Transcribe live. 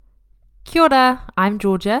Kia ora, I'm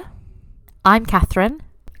Georgia. I'm Catherine.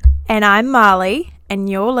 And I'm Marley, and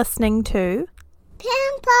you're listening to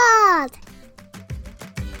Parent Pod.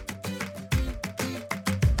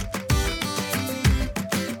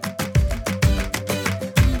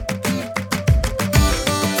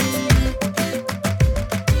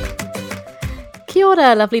 Kia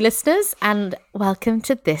ora, lovely listeners, and welcome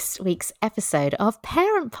to this week's episode of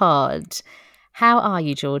Parent Pod. How are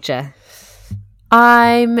you, Georgia?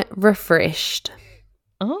 I'm refreshed.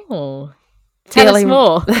 Oh, tell us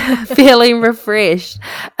more. Feeling refreshed.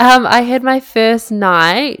 I had my first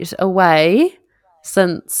night away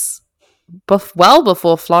since well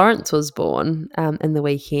before Florence was born in the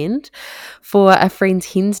weekend for a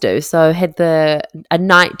friend's hens do. So had a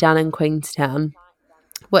night down in Queenstown,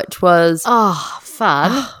 which was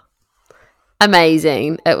fun.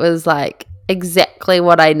 amazing. It was like exactly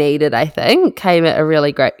what I needed, I think. Came at a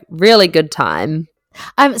really good time.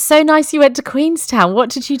 So nice you went to Queenstown. What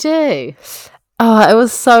did you do? Oh, it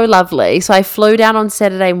was so lovely. So I flew down on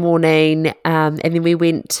Saturday morning and then we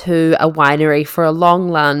went to a winery for a long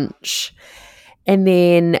lunch and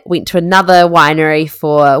then went to another winery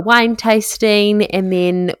for wine tasting, and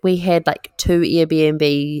then we had like two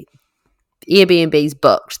Airbnbs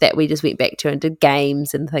booked that we just went back to and did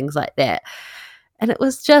games and things like that. And it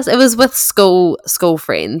was with school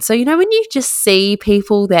friends. So, you know, when you just see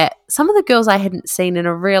people that some of the girls I hadn't seen in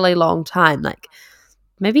a really long time, like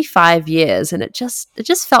maybe 5 years, and it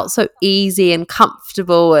just felt so easy and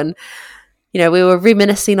comfortable, and you know, we were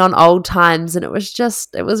reminiscing on old times, and it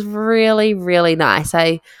was really, really nice.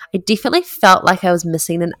 I definitely felt like I was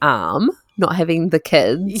missing an arm not having the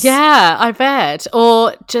kids. Yeah, I bet.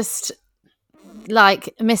 Or just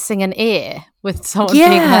like missing an ear with someone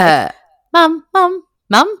being like, Mum, mum,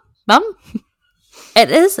 mum, mum.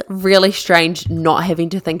 It is really strange not having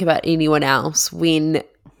to think about anyone else when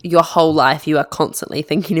your whole life you are constantly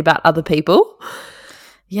thinking about other people.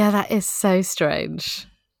 Yeah, that is so strange.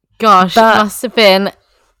 Gosh, it must have been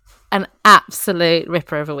an absolute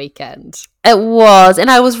ripper of a weekend. It was, and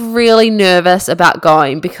I was really nervous about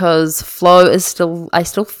going because I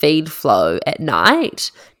still feed Flo at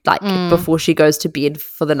night, like before she goes to bed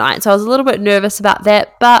for the night. So I was a little bit nervous about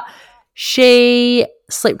that, but she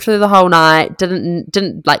slept through the whole night.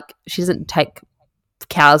 She doesn't take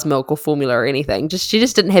cow's milk or formula or anything. She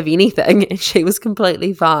just didn't have anything, and she was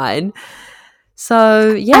completely fine.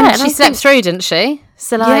 So yeah, and she slept through, didn't she?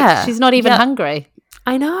 So she's not even hungry.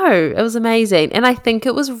 I know, it was amazing, and I think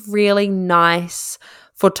it was really nice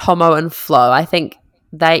for Tomo and Flo. I think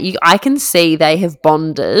I can see they have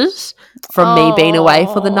bonded from me being away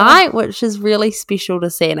for the night, which is really special to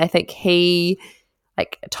see. And I think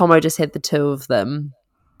Tomo just had the two of them,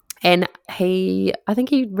 and I think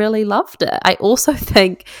he really loved it. I also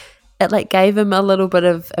think it gave him a little bit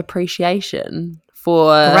of appreciation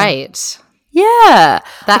for. Great. Yeah.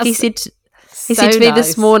 That's he said to me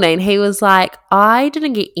this morning, he was like, I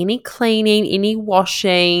didn't get any cleaning, any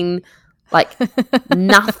washing,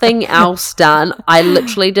 nothing else done. I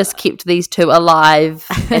literally just kept these two alive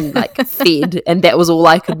and fed, and that was all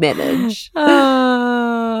I could manage.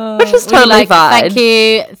 Which is totally fine.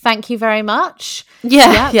 Thank you very much.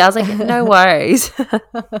 Yeah, I was like, no worries.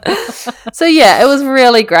 So yeah, it was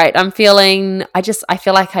really great. I feel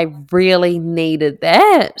like I really needed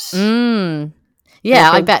that.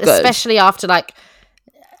 Yeah, I bet, especially after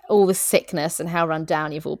all the sickness and how run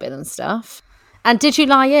down you've all been and stuff. And did you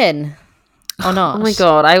lie in or not? Oh my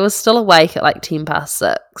God, I was still awake at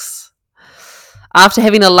 6:10 after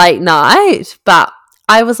having a late night, but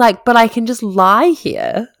I was like, but I can just lie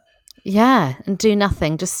here. Yeah, and do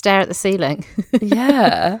nothing, just stare at the ceiling.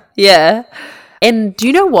 Yeah. And do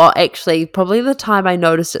you know what, actually, probably the time I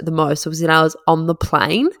noticed it the most was when I was on the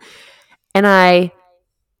plane and I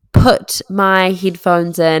put my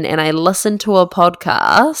headphones in and I listened to a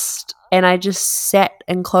podcast and I just sat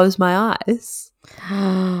and closed my eyes.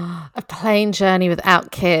 A plane journey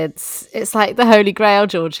without kids. It's like the Holy Grail,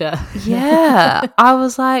 Georgia. Yeah. I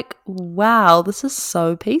was like, wow, this is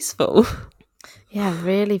so peaceful. Yeah,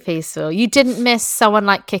 really peaceful. You didn't miss someone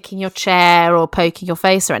kicking your chair or poking your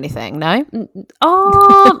face or anything, no?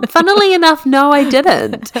 Oh, funnily enough, no, I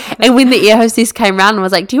didn't. And when the air hostess came around and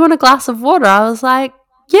was like, do you want a glass of water? I was like,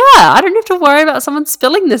 yeah, I don't have to worry about someone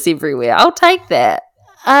spilling this everywhere. I'll take that.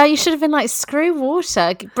 You should have been like, screw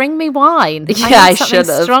water. Bring me wine. Yeah, I should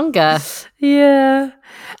have. Stronger. Yeah.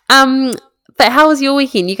 But how was your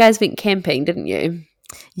weekend? You guys went camping, didn't you?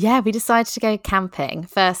 Yeah, we decided to go camping.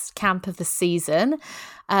 First camp of the season.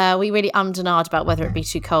 We really ummed and ahed about whether it'd be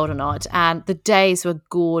too cold or not. And the days were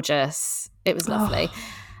gorgeous. It was lovely.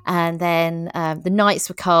 And then the nights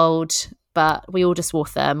were cold. but we all just wore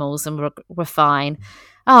thermals and we're fine.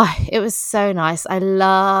 Oh, it was so nice. I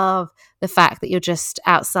love the fact that you're just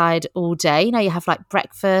outside all day. You have like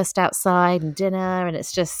breakfast outside and dinner, and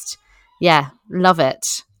it's just, love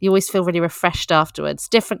it. You always feel really refreshed afterwards.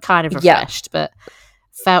 Different kind of refreshed, but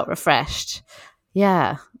felt refreshed.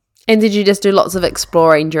 Yeah. And did you just do lots of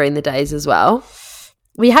exploring during the days as well?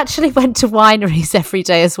 We actually went to wineries every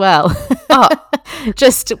day as well. Oh.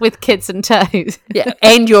 Just with kids and toes. Yeah,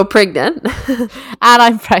 and you're pregnant. And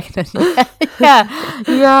I'm pregnant.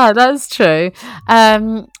 Yeah, that's true.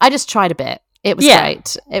 I just tried a bit. It was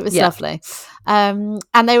great. It was lovely. And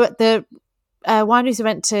they were the wineries we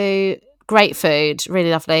went to, great food,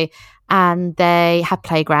 really lovely. And they had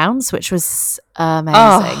playgrounds, which was amazing.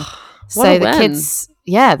 Oh, so the kids...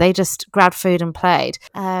 Yeah, they just grabbed food and played.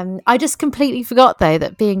 I just completely forgot, though,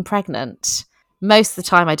 that being pregnant, most of the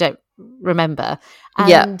time I don't remember.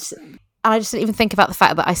 And I just didn't even think about the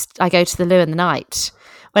fact that I go to the loo in the night.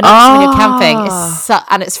 When you're camping,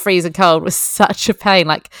 and it's freezing cold, was such a pain,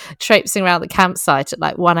 like traipsing around the campsite at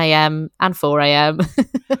like 1 a.m. and 4 a.m.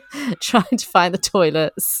 trying to find the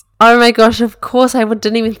toilets. Oh my gosh, of course,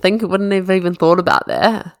 wouldn't have even thought about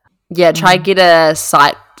that. Yeah, try get a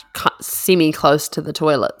site semi-close to the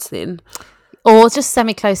toilets then. Or just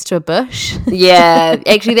semi-close to a bush. Yeah,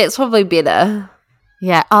 actually that's probably better.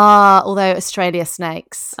 Yeah, although Australia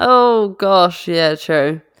snakes. Oh gosh, yeah,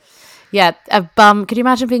 true. Yeah, a bum. Could you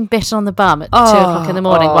imagine being bitten on the bum at 2 o'clock in the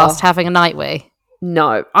morning whilst having a night wee?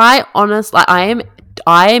 No, I honestly, I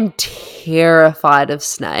am terrified of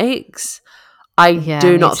snakes. I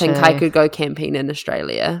do not think I could go camping in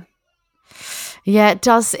Australia. Yeah,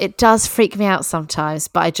 it does freak me out sometimes,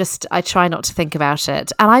 but I try not to think about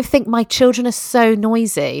it. And I think my children are so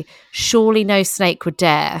noisy. Surely no snake would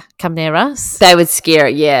dare come near us. They would scare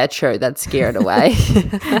it. Yeah, true. They'd scare it away.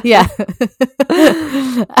 Yeah.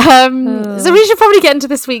 So we should probably get into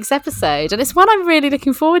this week's episode. And it's one I'm really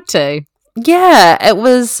looking forward to. Yeah, it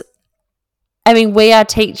was. I mean, we are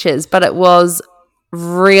teachers, but it was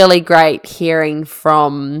really great hearing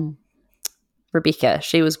from Rebecca.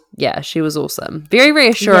 She was awesome. Very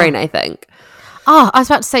reassuring, I think. Oh, I was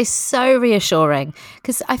about to say so reassuring,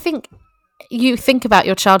 because I think you think about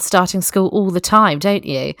your child starting school all the time, don't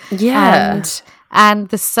you? Yeah. And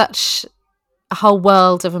there's such a whole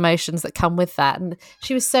world of emotions that come with that. And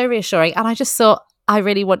she was so reassuring. And I just thought, I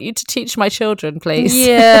really want you to teach my children, please.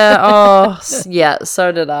 Yeah. Oh, yeah.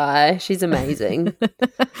 So did I. She's amazing.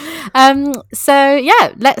 So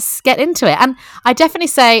yeah, let's get into it. And I definitely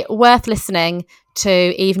say worth listening to,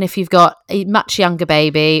 even if you've got a much younger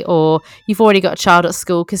baby or you've already got a child at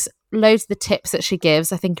school, because loads of the tips that she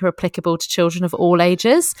gives, I think, are applicable to children of all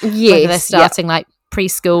ages. Yes. Whether they're starting like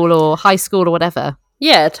preschool or high school or whatever.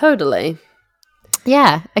 Yeah, totally.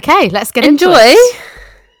 Yeah. Okay, let's get into it. Enjoy.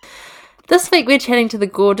 This week we're chatting to the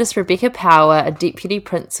gorgeous Rebecca Power, a deputy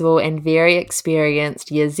principal and very experienced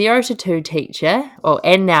year 0 to 2 teacher,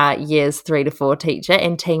 and now years 3 to 4 teacher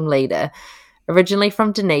and team leader. Originally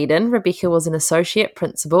from Dunedin, Rebecca was an associate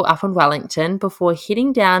principal up in Wellington before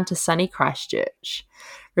heading down to sunny Christchurch.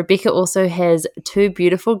 Rebecca also has 2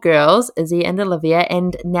 beautiful girls, Izzy and Olivia,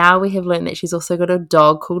 and now we have learned that she's also got a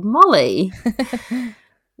dog called Molly.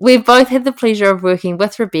 We've both had the pleasure of working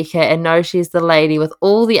with Rebecca and know she's the lady with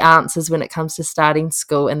all the answers when it comes to starting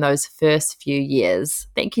school in those first few years.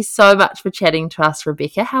 Thank you so much for chatting to us,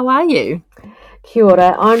 Rebecca. How are you? Kia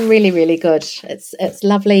ora. I'm really, really good. It's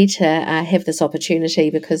lovely to have this opportunity,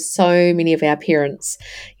 because so many of our parents,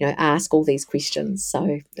 ask all these questions.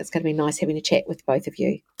 So it's going to be nice having a chat with both of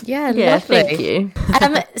you. Yeah, lovely. Thank you.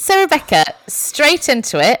 So Rebecca, straight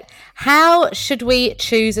into it. How should we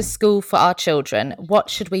choose a school for our children? What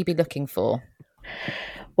should we be looking for?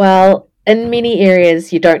 Well, in many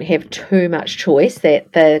areas, you don't have too much choice.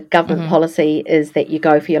 That the government policy is that you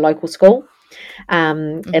go for your local school.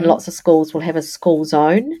 And lots of schools will have a school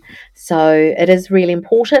zone. So it is really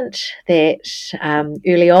important that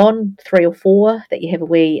early on, 3 or 4, that you have a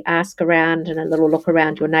wee ask around and a little look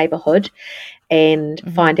around your neighbourhood and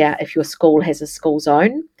find out if your school has a school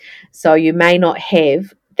zone. So you may not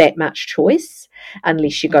have that much choice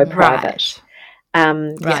unless you go private.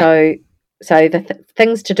 Right. So the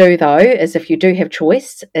things to do, though, is if you do have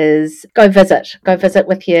choice, is go visit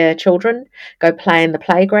with your children, go play in the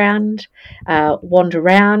playground, wander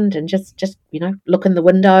around and just look in the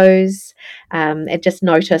windows and just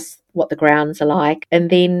notice what the grounds are like. And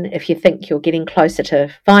then if you think you're getting closer to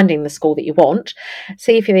finding the school that you want,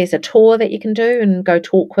 see if there's a tour that you can do and go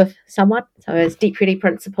talk with someone. So as deputy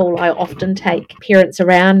principal, I often take parents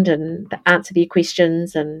around and answer their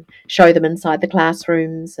questions and show them inside the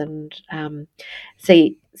classrooms and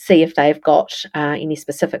see see if they've got any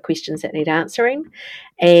specific questions that need answering.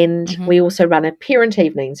 And we also run a parent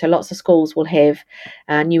evening. So lots of schools will have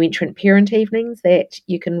new entrant parent evenings that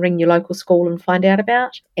you can ring your local school and find out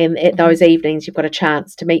about. And at those evenings, you've got a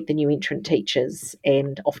chance to meet the new entrant teachers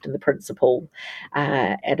and often the principal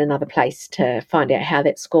at another place to find out how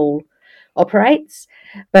that school operates.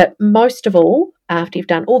 But most of all, after you've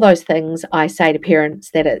done all those things, I say to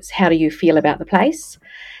parents that it's how do you feel about the place?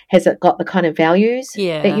 Has it got the kind of values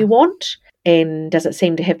that you want? And does it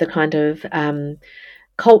seem to have the kind of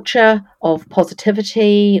culture of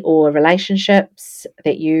positivity or relationships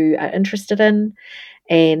that you are interested in?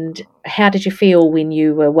 And how did you feel when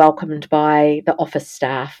you were welcomed by the office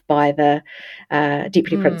staff, by the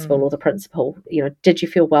deputy principal or the principal? You know, did you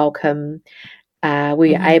feel welcome? Were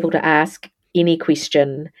you able to ask any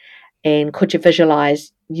question? And could you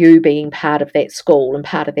visualise you being part of that school and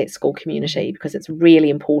part of that school community? Because it's really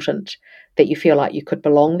important that you feel like you could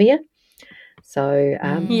belong there. So,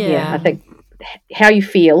 I think how you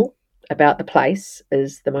feel about the place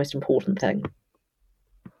is the most important thing.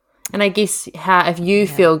 And I guess if you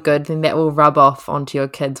feel good, then that will rub off onto your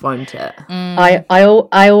kids, won't it?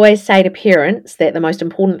 I always say to parents that the most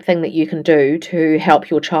important thing that you can do to help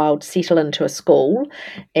your child settle into a school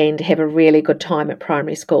and have a really good time at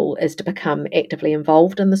primary school is to become actively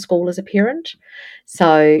involved in the school as a parent.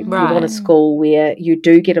 So you want a school where you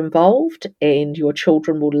do get involved and your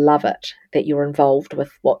children will love it, that you're involved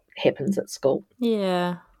with what happens at school.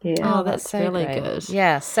 Yeah. Oh, that's so really great. good.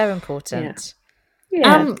 Yeah, so important.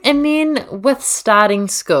 Yeah. And then with starting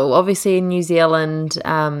school, obviously in New Zealand,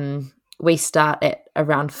 we start at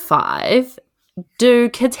around 5. Do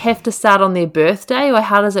kids have to start on their birthday, or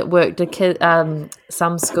how does it work? Do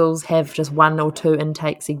some schools have just 1 or 2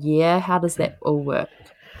 intakes a year? How does that all work?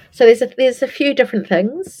 So there's a few different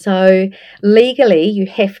things. So legally, you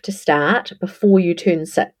have to start before you turn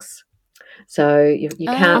 6. So you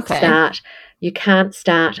can't start. You can't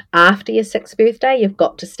start after your 6th birthday. You've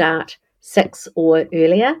got to start 6 or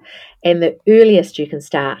earlier, and the earliest you can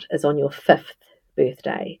start is on your 5th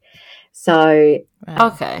birthday. So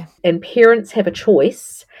and parents have a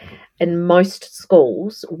choice in most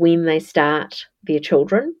schools when they start their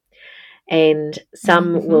children, and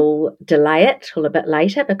some will delay it till a bit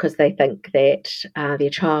later because they think that their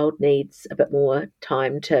child needs a bit more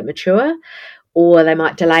time to mature, or they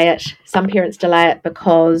might delay it. Some parents delay it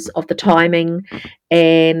because of the timing,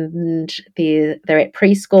 and they're at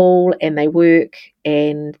preschool and they work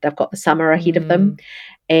and they've got the summer ahead of them,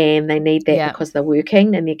 and they need that because they're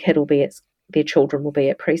working, and their children will be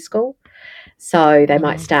at preschool. So they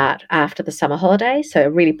might start after the summer holiday. So a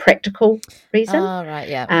really practical reason. Oh, right,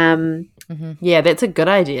 yeah. Yeah, that's a good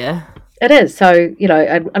idea. It is. So, you know,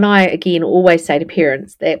 and I, again, always say to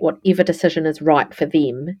parents that whatever decision is right for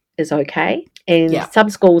them is okay. And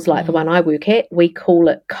some schools, like the one I work at, we call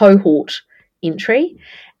it cohort entry.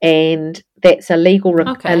 And that's a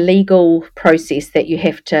legal process that you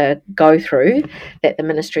have to go through that the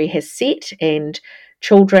ministry has set. And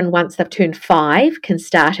children, once they've turned 5, can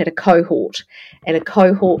start at a cohort. And a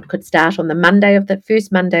cohort could start on the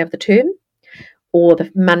first Monday of the term, or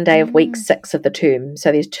the Monday of week 6 of the term.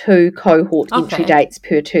 So there's 2 cohort entry dates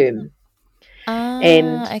per term.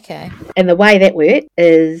 And the way that works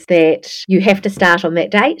is that you have to start on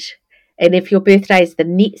that date. And if your birthday is the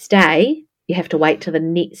next day, you have to wait till the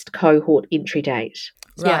next cohort entry date.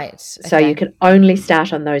 Right. So you can only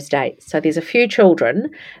start on those dates. So there's a few children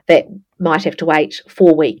that might have to wait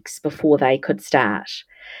 4 weeks before they could start.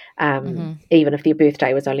 Even if their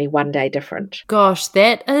birthday was only 1 day different. Gosh,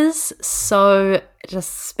 that is so,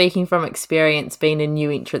 just speaking from experience being a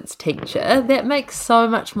new entrance teacher, that makes so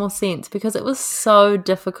much more sense, because it was so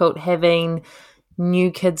difficult having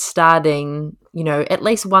new kids starting, you know, at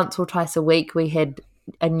least once or twice a week we had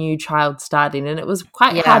a new child starting, and it was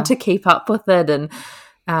quite hard to keep up with it. And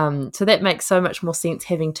so that makes so much more sense,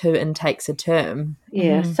 having 2 intakes a term.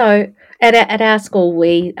 Yeah. So at our school,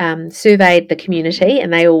 we surveyed the community,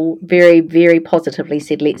 and they all very, very positively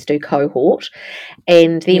said, let's do cohort.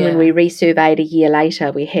 And then when we resurveyed a year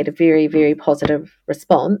later, we had a very, very positive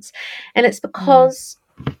response. And it's because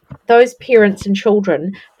those parents and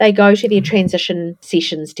children, they go to their transition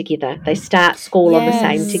sessions together. They start school on the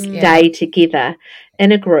same day together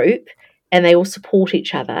in a group, and they all support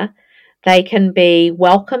each other. They can be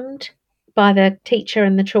welcomed by the teacher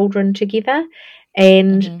and the children together.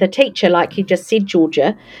 And the teacher, like you just said,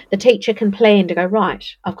 Georgia, the teacher can plan to go, right,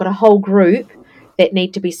 I've got a whole group that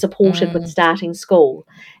need to be supported with starting school.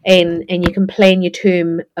 And you can plan your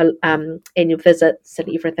term and your visits and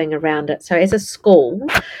everything around it. So as a school,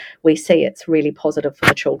 we see it's really positive for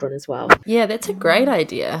the children as well. Yeah, that's a great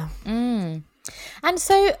idea. And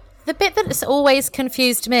so the bit that's always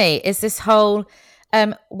confused me is this whole,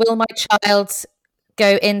 will my child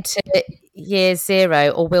go into year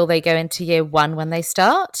 0 or will they go into year 1 when they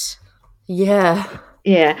start? Yeah.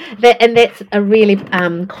 Yeah, that's a really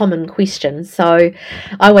common question. So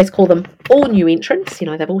I always call them all new entrants.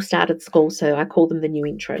 They've all started school, so I call them the new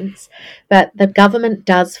entrants. But the government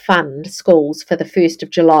does fund schools for the 1st of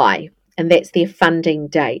July, and that's their funding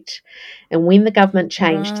date. And when the government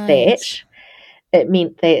changed that, it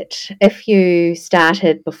meant that if you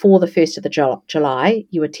started before the 1st of July,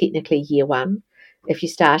 you were technically year 1. If you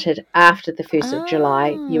started after the 1st of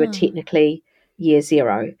July, you were technically year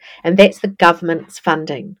 0. And that's the government's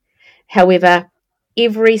funding. However,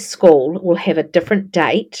 every school will have a different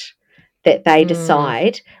date that they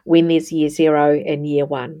decide when there's year 0 and year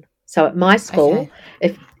 1. So at my school,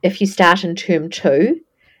 if you start in term 2,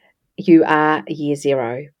 you are year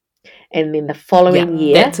 0. And then the following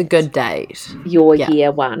year, that's a good date. You're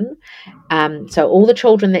year 1. So all the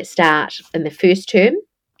children that start in the first term,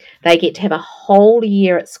 they get to have a whole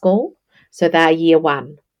year at school. So they're year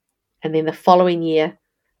 1. And then the following year,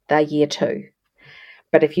 they're year 2.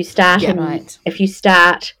 But if you start if you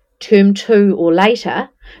start term 2 or later,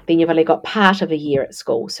 then you've only got part of a year at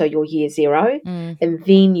school. So you're year 0, and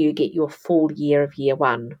then you get your full year of year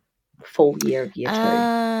 1, full year of year 2.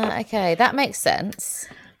 Okay, that makes sense.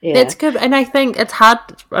 Yeah. That's good. And I think it's hard,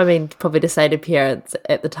 probably to say to parents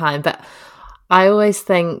at the time, but I always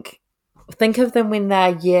think of them when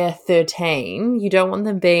they're year 13. You don't want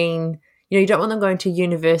them being, you don't want them going to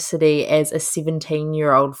university as a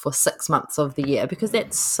 17-year-old for 6 months of the year, because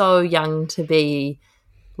that's so young to be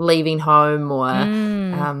leaving home or,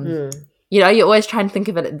 you're always trying to think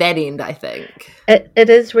of it at that end, I think. It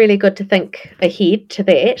is really good to think ahead to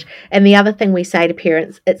that. And the other thing we say to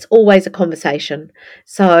parents, it's always a conversation.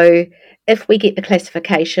 So if we get the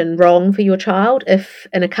classification wrong for your child, if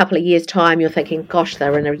in a couple of years' time you're thinking, gosh,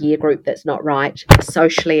 they're in a year group that's not right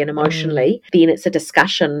socially and emotionally, then it's a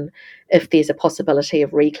discussion if there's a possibility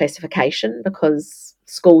of reclassification, because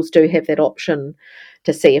schools do have that option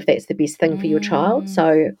to see if that's the best thing for your child.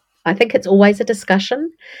 So I think it's always a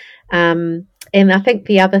discussion. And I think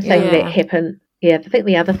the other thing that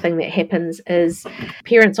happens is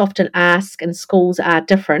parents often ask, and schools are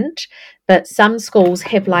different, but some schools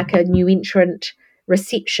have like a new entrant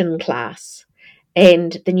reception class,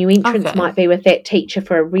 and the new entrants might be with that teacher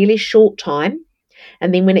for a really short time,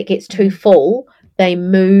 and then when it gets too full, they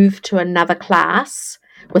move to another class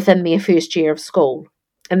within their first year of school.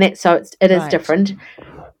 And that's so it is different.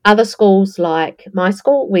 Other schools, like my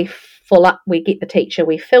school, we get the teacher,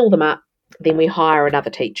 we fill them up, then we hire another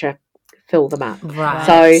teacher, fill them up. Right.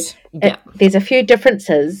 So there's a few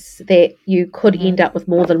differences that you could end up with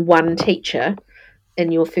more than one teacher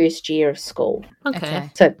in your first year of school. Okay.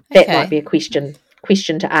 So that might be a question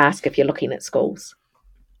to ask if you're looking at schools.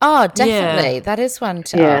 Oh, definitely. That is one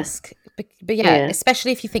to ask. But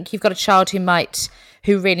especially if you think you've got a child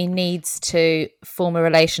who really needs to form a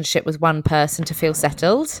relationship with one person to feel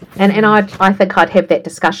settled. And I think I'd have that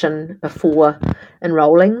discussion before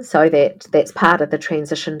enrolling, so that's part of the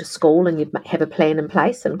transition to school, and you'd have a plan in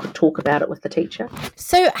place and could talk about it with the teacher.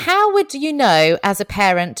 So how would you know as a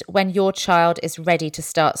parent when your child is ready to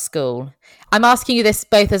start school? I'm asking you this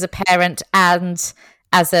both as a parent and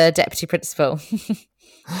as a deputy principal.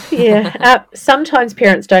 Sometimes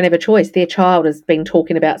parents don't have a choice. Their child has been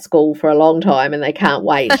talking about school for a long time and they can't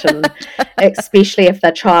wait, and especially if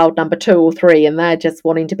they're child number 2 or 3 and they're just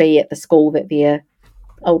wanting to be at the school that their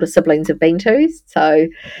older siblings have been to. So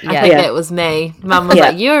I think that was me. Mum was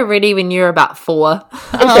like, you were ready when you were about 4.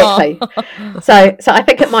 Exactly. So I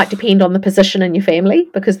think it might depend on the position in your family,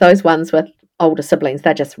 because those ones with older siblings,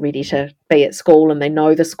 they're just ready to be at school and they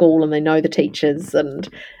know the school and they know the teachers and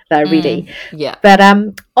they're ready. Yeah. But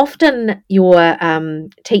often your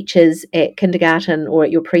teachers at kindergarten or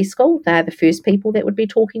at your preschool, they're the first people that would be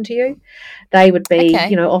talking to you. They would be,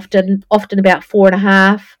 often about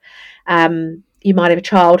 4.5. You might have a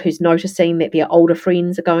child who's noticing that their older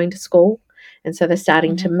friends are going to school, and so they're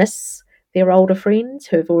starting to miss their older friends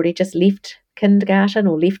who have already just left kindergarten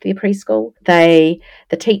or left their preschool. The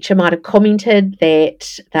teacher might have commented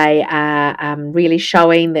that they are really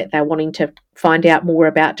showing that they're wanting to find out more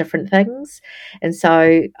about different things. And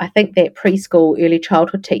so I think that preschool early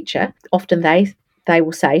childhood teacher, often they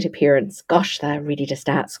will say to parents, gosh, they're ready to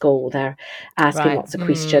start school. They're asking lots of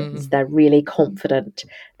questions. They're really confident.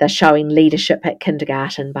 They're showing leadership at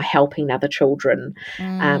kindergarten by helping other children,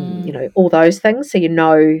 all those things. So you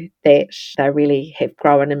know that they really have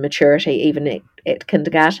grown in maturity even at at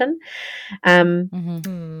kindergarten.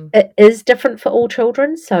 It is different for all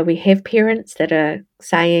children. So we have parents that are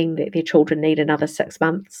saying that their children need another 6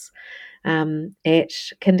 months at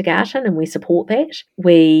kindergarten, and we support that.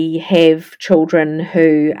 We have children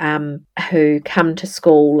who come to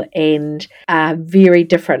school and are very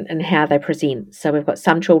different in how they present. So we've got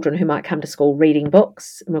some children who might come to school reading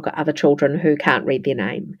books, and we've got other children who can't read their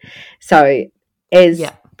name. So as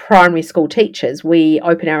primary school teachers, we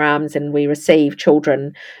open our arms and we receive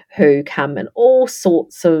children who come in all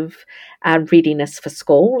sorts of readiness for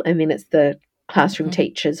school, and then it's the classroom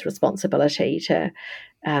teacher's responsibility to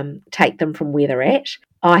take them from where they're at.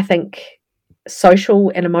 I think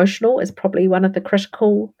social and emotional is probably one of the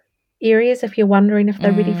critical areas if you're wondering if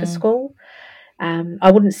they're ready for school.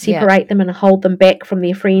 I wouldn't separate them and hold them back from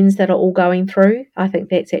their friends that are all going through. I think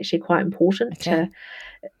that's actually quite important to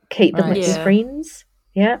keep them with their friends.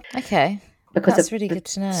 Yeah. Okay. Because that's really good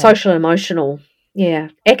to know. Social and emotional. Yeah.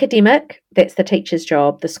 Academic, that's the teacher's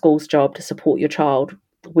job, the school's job to support your child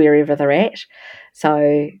wherever they're at.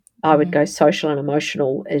 So I would go social and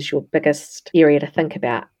emotional is your biggest area to think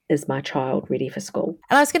about. Is my child ready for school?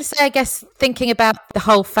 And I was going to say, I guess, thinking about the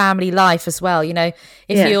whole family life as well, you know,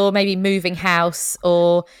 if you're maybe moving house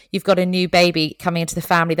or you've got a new baby coming into the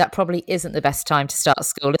family, that probably isn't the best time to start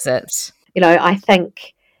school, is it? You know, I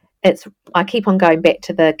think I keep on going back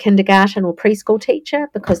to the kindergarten or preschool teacher,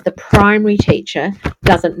 because the primary teacher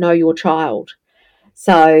doesn't know your child.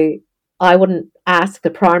 So I wouldn't ask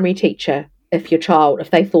the primary teacher if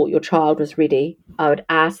they thought your child was ready. I would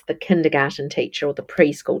ask the kindergarten teacher or the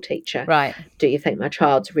preschool teacher, right, do you think my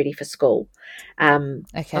child's ready for school?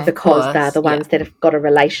 Because they're the ones that have got a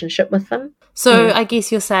relationship with them. So I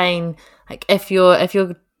guess you're saying, like, if your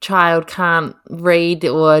child can't read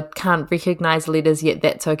or can't recognize letters yet,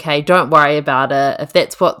 that's okay. Don't worry about it. If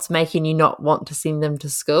that's what's making you not want to send them to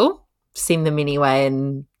school, send them anyway,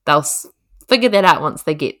 and they'll figure that out once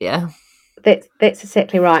they get there. That's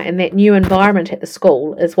exactly right. And that new environment at the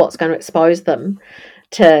school is what's going to expose them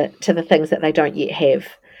to the things that they don't yet have.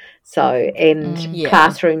 So, and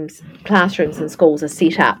classrooms and schools are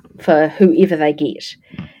set up for whoever they get.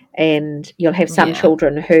 And you'll have some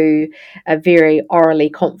children who are very orally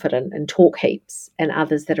confident and talk heaps, and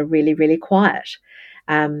others that are really, really quiet.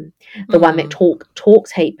 The one that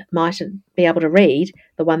talks heap mightn't be able to read.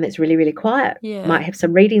 The one that's really, really quiet might have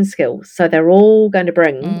some reading skills. So they're all going to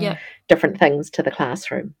bring different things to the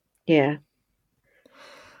classroom. Yeah.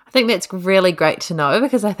 I think that's really great to know,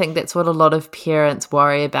 because I think that's what a lot of parents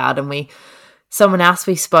worry about. And someone else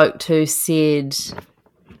we spoke to said,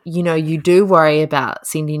 you know, you do worry about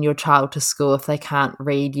sending your child to school if they can't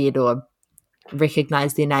read yet or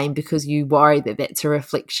recognize their name, because you worry that that's a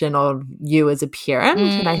reflection of you as a parent.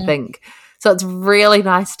 And I think so it's really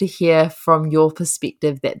nice to hear from your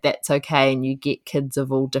perspective that that's okay, and you get kids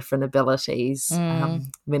of all different abilities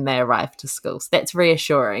when they arrive to school. So that's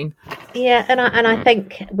reassuring. Yeah, and I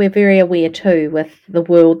think we're very aware too, with the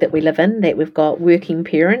world that we live in, that we've got working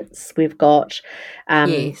parents, we've got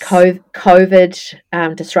COVID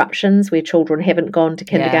disruptions where children haven't gone to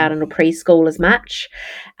kindergarten or preschool as much.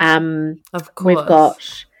 Of course. We've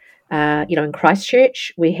got, in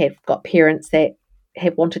Christchurch, we have got parents that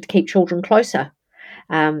have wanted to keep children closer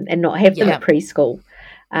and not have them at preschool.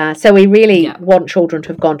 So we really want children to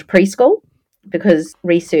have gone to preschool, because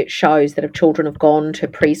research shows that if children have gone to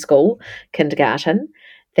preschool, kindergarten,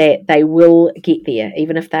 that they will get there.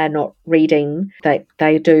 Even if they're not reading,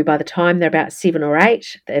 they do by the time they're about 7 or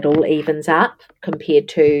 8, it all evens up compared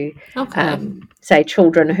to, say,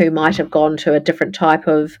 children who might have gone to a different type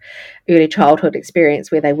of early childhood experience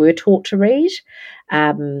where they were taught to read.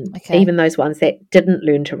 Even those ones that didn't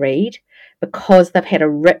learn to read, because they've had a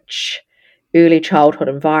rich early childhood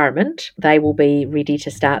environment, they will be ready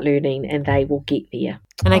to start learning and they will get there.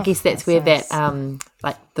 And I guess that's where nice. That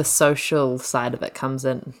like the social side of it comes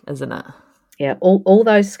in, isn't it? Yeah, all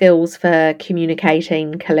those skills for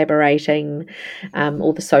communicating, collaborating,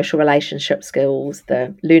 all the social relationship skills,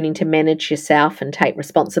 the learning to manage yourself and take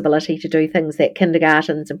responsibility to do things that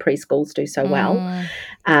kindergartens and preschools do so well.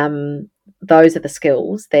 Those are the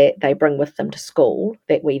skills that they bring with them to school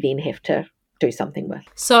that we then have to do something with.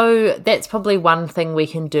 So that's probably one thing we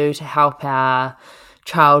can do to help our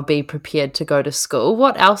child be prepared to go to school.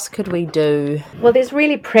 What else could we do? Well, there's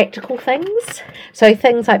really practical things. So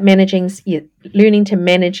things like learning to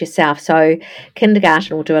manage yourself. So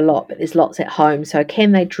kindergarten will do a lot, but there's lots at home. So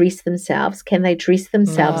can they dress themselves? Can they dress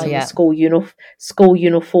themselves in the school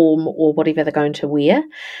uniform or whatever they're going to wear?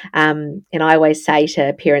 And I always say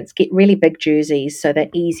to parents, get really big jerseys so they're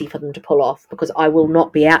easy for them to pull off, because I will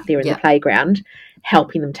not be out there in the playground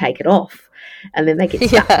helping them take it off. and then they get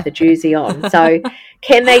stuck with the jersey on. So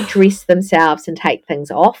can they dress themselves and take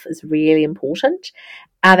things off is really important.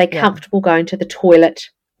 Are they comfortable going to the toilet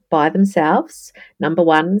by themselves, number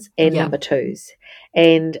ones and number twos?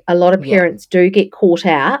 And a lot of parents do get caught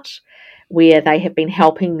out where they have been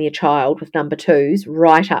helping their child with number twos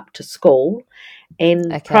right up to school.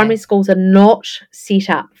 And primary schools are not set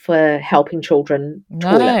up for helping children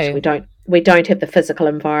toilet. We don't have the physical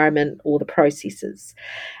environment or the processes.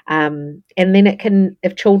 And then it can,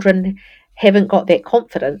 if children haven't got that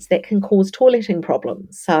confidence, that can cause toileting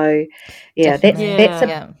problems. So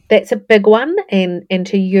that's a big one, and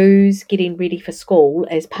to use getting ready for school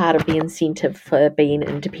as part of the incentive for being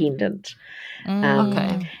independent.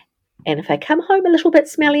 And if they come home a little bit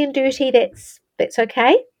smelly and dirty, that's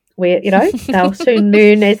okay. Where they'll soon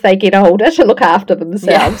learn as they get older to look after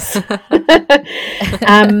themselves.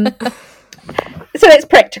 So that's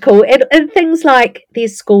practical, and things like their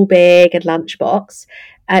school bag and lunchbox.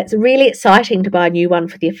 It's really exciting to buy a new one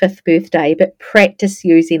for their 5th birthday, but practice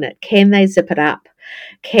using it. Can they zip it up?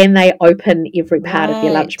 Can they open every part of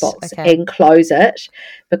their lunchbox and close it?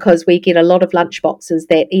 Because we get a lot of lunchboxes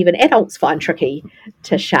that even adults find tricky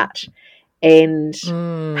to shut. And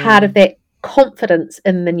part of that confidence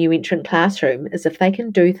in the new entrant classroom is if they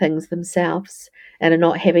can do things themselves and are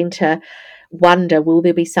not having to wonder, will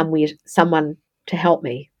there be someone to help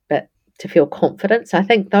me? But to feel confident. So I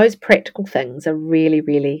think those practical things are really,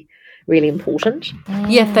 really, really important.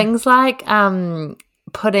 Yeah, things like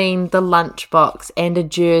putting the lunchbox and a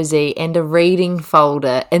jersey and a reading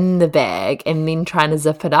folder in the bag and then trying to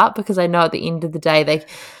zip it up, because I know at the end of the day they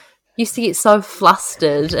used to get so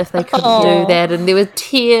flustered if they couldn't do that, and there were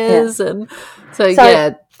tears, and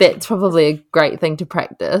so that's probably a great thing to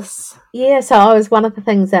practice. Yeah, so I was one of the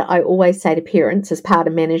things that I always say to parents as part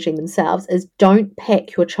of managing themselves is don't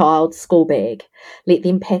pack your child's school bag. Let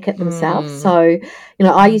them pack it themselves. So,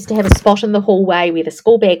 I used to have a spot in the hallway where the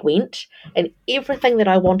school bag went, and everything that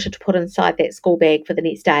I wanted to put inside that school bag for the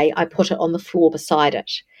next day, I put it on the floor beside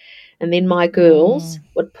it. And then my girls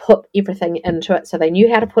would put everything into it, so they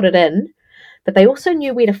knew how to put it in, but they also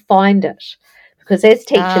knew where to find it. Because as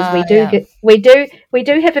teachers, we do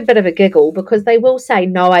have a bit of a giggle, because they will say,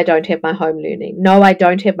 "No, I don't have my home learning. No, I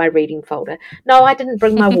don't have my reading folder. No, I didn't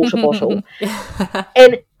bring my water bottle."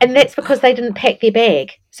 And that's because they didn't pack their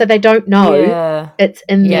bag, so they don't know it's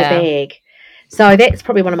in their bag. So that's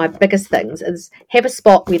probably one of my biggest things, is have a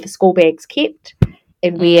spot where the school bag's kept,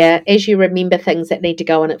 and where, as you remember things that need to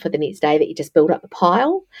go in it for the next day, that you just build up a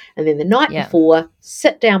pile, and then the night before,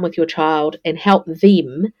 sit down with your child and help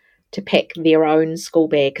them to pack their own school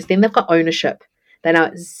bag, because then they've got ownership. They know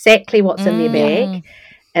exactly what's in their bag,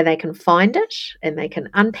 and they can find it, and they can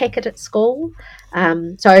unpack it at school.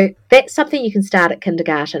 So that's something you can start at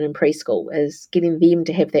kindergarten and preschool, is getting them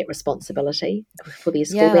to have that responsibility for their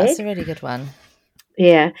school bag. Yeah, that's a really good one.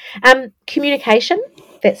 Yeah. Communication,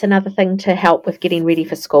 that's another thing to help with getting ready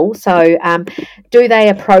for school. So do they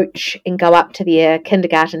approach and go up to their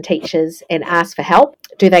kindergarten teachers and ask for help?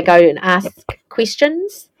 Do they go and ask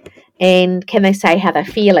questions? And can they say how they're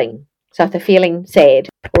feeling? So if they're feeling sad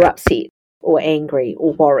or upset or angry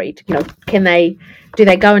or worried, do they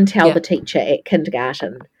go and tell the teacher at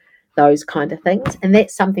kindergarten? Those kind of things. And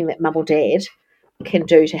that's something that mum or dad can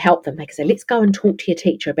do to help them. They can say, let's go and talk to your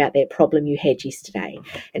teacher about that problem you had yesterday,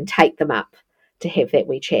 and take them up to have that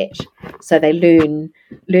wee chat. So they learn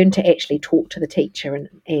to actually talk to the teacher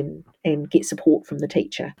and get support from the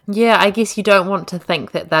teacher. Yeah, I guess you don't want to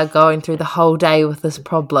think that they're going through the whole day with this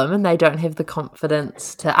problem and they don't have the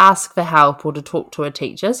confidence to ask for help or to talk to a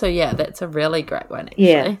teacher. So yeah, that's a really great one, actually.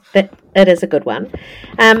 Yeah, it is a good one.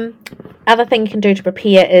 Other thing you can do to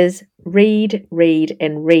prepare is read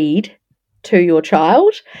to your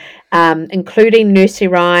child, including nursery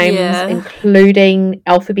rhymes, including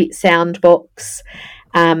alphabet sound books,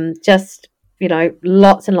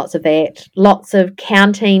 lots and lots of that, lots of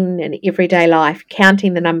counting in everyday life,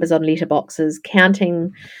 counting the numbers on letterboxes,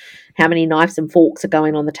 counting how many knives and forks are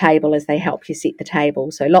going on the table as they help you set the table.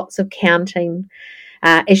 So lots of counting.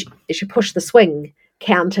 As you push the swing,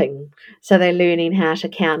 counting. So they're learning how to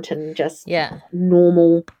count and just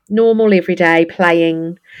normal everyday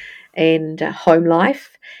playing and home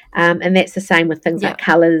life, and that's the same with things like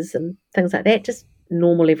colours and things like that, just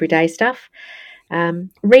normal everyday stuff.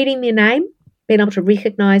 Reading their name, being able to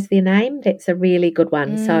recognise their name, that's a really good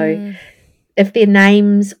one. So if their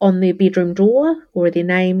name's on their bedroom door or their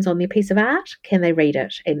name's on their piece of art, can they read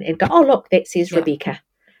it and go, oh look, that says Rebecca.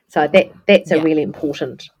 So that's a really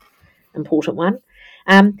important one.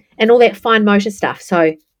 And all that fine motor stuff,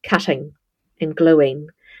 so cutting and gluing.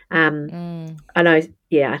 I know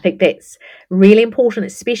I think that's really important,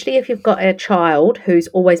 especially if you've got a child who's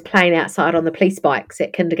always playing outside on the police bikes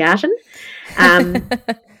at kindergarten.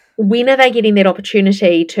 When are they getting that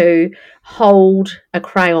opportunity to hold a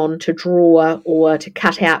crayon to draw or to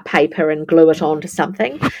cut out paper and glue it onto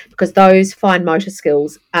something? Because those fine motor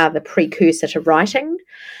skills are the precursor to writing.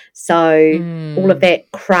 So all of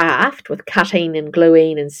that craft with cutting and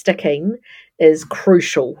gluing and sticking is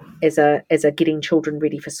crucial as a getting children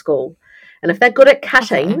ready for school. And if they're good at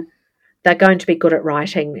cutting, they're going to be good at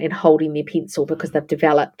writing and holding their pencil because they've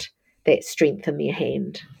developed that strength in their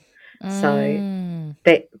hand. So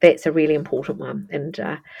that's a really important one.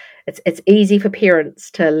 And it's easy for parents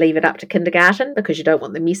to leave it up to kindergarten because you don't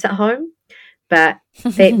want the mess at home. But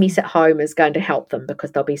that mess at home is going to help them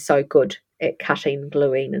because they'll be so good at cutting,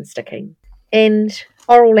 gluing and sticking. And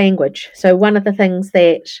oral language. So one of the things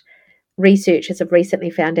that researchers have recently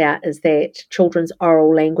found out is that children's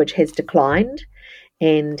oral language has declined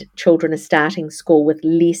and children are starting school with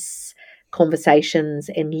less conversations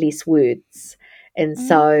and less words. And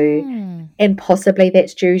so, and possibly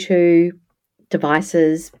that's due to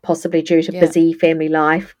devices, possibly due to busy family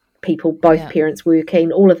life, both parents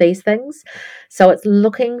working, all of these things. So it's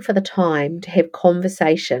looking for the time to have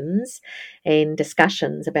conversations and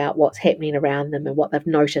discussions about what's happening around them and what they've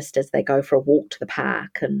noticed as they go for a walk to the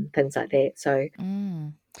park and things like that. So,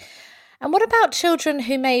 And what about children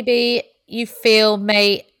who maybe you feel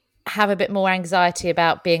may have a bit more anxiety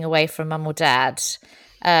about being away from mum or dad?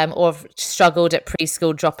 Or have struggled at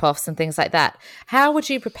preschool drop-offs and things like that. How would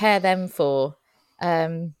you prepare them for?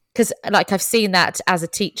 Because like I've seen that as a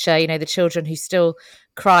teacher, the children who still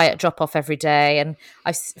cry at drop-off every day, and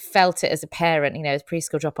I've felt it as a parent, as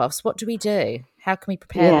preschool drop-offs. What do we do? How can we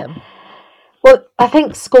prepare them? Well, I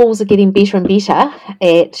think schools are getting better and better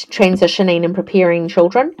at transitioning and preparing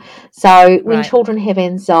children. So when children have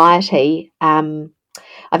anxiety,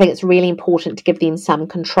 I think it's really important to give them some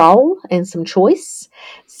control and some choice.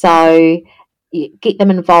 So get them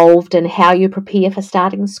involved in how you prepare for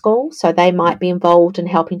starting school. So they might be involved in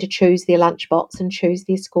helping to choose their lunchbox and choose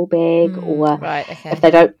their school bag, or if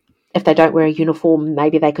they don't wear a uniform,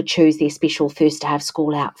 maybe they could choose their special first day of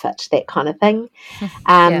school outfit, that kind of thing.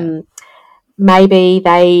 Maybe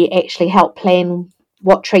they actually help plan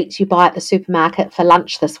what treats you buy at the supermarket for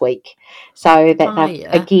lunch this week, so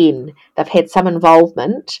that they've had some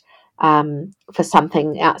involvement for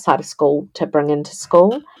something outside of school to bring into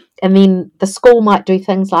school. And then the school might do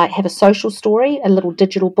things like have a social story, a little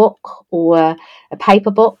digital book or a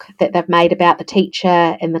paper book that they've made about the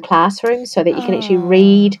teacher in the classroom, so that you can actually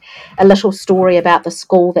read a little story about the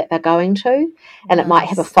school that they're going to. And it might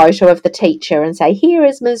have a photo of the teacher and say, here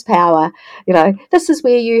is Ms. Power, this is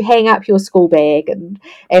where you hang up your school bag. And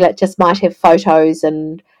it just might have photos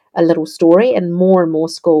and a little story. And more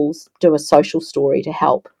schools do a social story to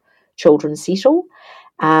help children settle.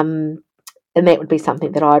 And that would be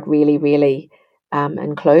something that I'd really, really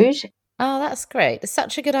include. Oh, that's great. It's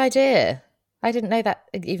such a good idea. I didn't know that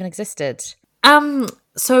even existed.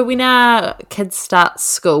 So when our kids start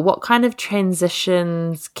school, what kind of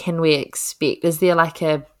transitions can we expect? Is there like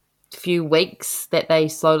a few weeks that they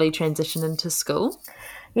slowly transition into school?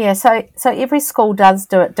 Yeah, so every school does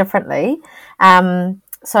do it differently.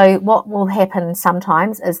 So what will happen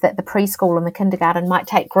sometimes is that the preschool and the kindergarten might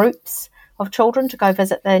take groups of children to go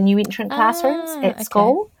visit the new entrant classrooms at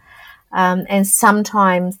school. And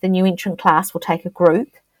sometimes the new entrant class will take a group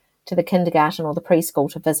to the kindergarten or the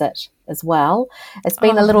preschool to visit as well. It's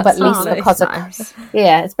been a little bit less because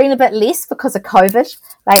it's been a bit less because of COVID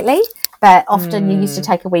lately, but often you used to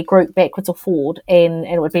take a wee group backwards or forward and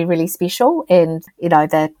it would be really special. And,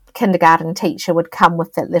 the kindergarten teacher would come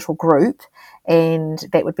with that little group and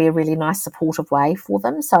that would be a really nice supportive way for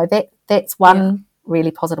them. So that's one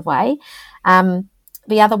really positive way.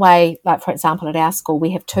 The other way, like for example at our school,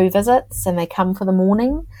 we have 2 visits and they come for the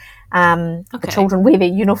morning. The children wear their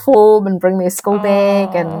uniform and bring their school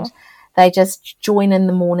bag and they just join in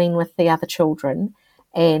the morning with the other children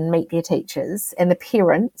and meet their teachers, and the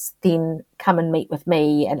parents then come and meet with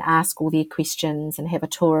me and ask all their questions and have a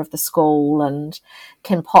tour of the school and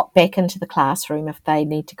can pop back into the classroom if they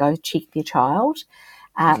need to go check their child.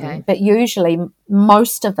 But usually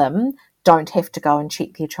most of them don't have to go and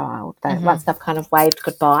check their child once they've kind of waved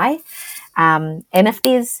goodbye. And if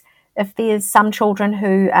there's some children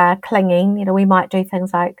who are clinging, we might do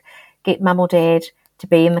things like get mum or dad to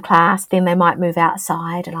be in the class, then they might move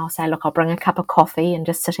outside and I'll say, look, I'll bring a cup of coffee and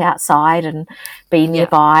just sit outside and be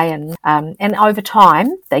nearby. And over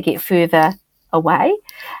time, they get further away.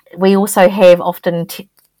 We also have often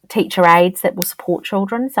teacher aides that will support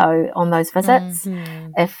children. So on those visits,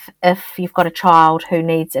 if you've got a child who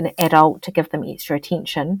needs an adult to give them extra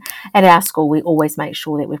attention, at our school we always make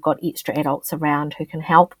sure that we've got extra adults around who can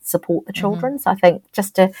help support the children. So I think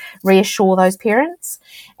just to reassure those parents,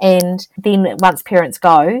 and then once parents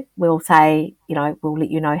go, we'll say, we'll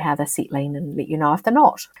let you know how they're settling and let you know if they're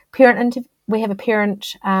not. We have a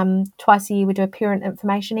parent, twice a year we do a parent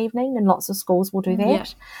information evening, and lots of schools will do that. Yeah.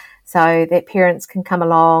 So that parents can come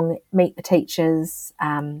along, meet the teachers,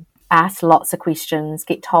 ask lots of questions,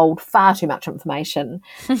 get told far too much information.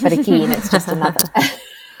 But again, it's just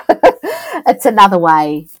another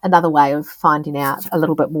way of finding out a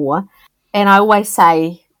little bit more. And I always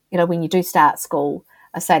say, when you do start school,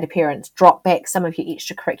 I say to parents, drop back some of your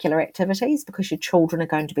extracurricular activities because your children are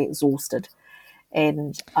going to be exhausted.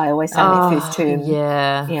 And I always say that first term,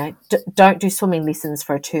 don't do swimming lessons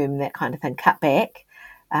for a term, that kind of thing, cut back,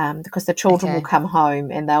 because the children will come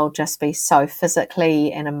home and they'll just be so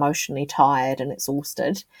physically and emotionally tired and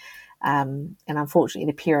exhausted. And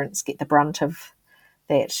unfortunately, the parents get the brunt of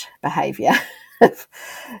that behaviour if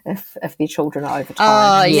their children are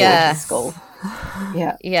overtired in school.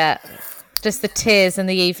 Yeah. Just the tears in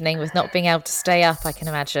the evening with not being able to stay up, I can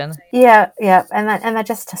imagine. Yeah, and they're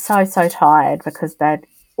just so tired because they're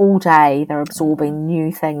all day they're absorbing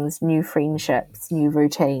new things, new friendships, new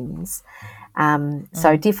routines.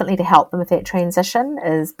 So definitely to help them with that transition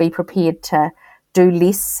is be prepared to do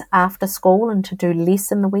less after school and to do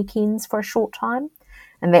less in the weekends for a short time,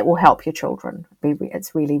 and that will help your children.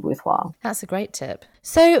 It's really worthwhile. That's a great tip.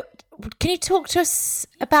 So can you talk to us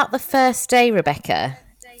about the first day, Rebecca?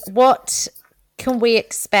 What can we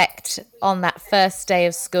expect on that first day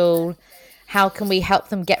of school? How can we help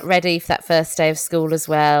them get ready for that first day of school as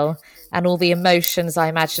well? And all the emotions, I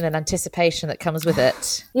imagine, and anticipation that comes with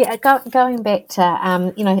it. Yeah, going back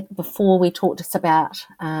to, before we talked just about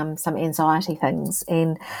some anxiety things.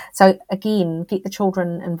 And so, again, get the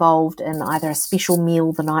children involved in either a special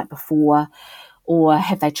meal the night before, or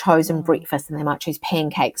have they chosen breakfast and they might choose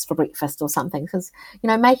pancakes for breakfast or something. Because,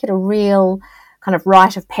 make it a real kind of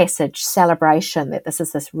rite of passage celebration that this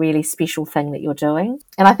is this really special thing that you're doing.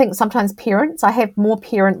 And I think sometimes I have more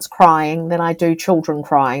parents crying than I do children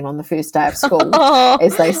crying on the first day of school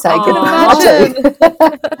as they say goodbye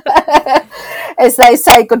as they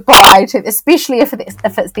say goodbye to, especially if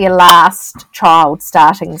it's their last child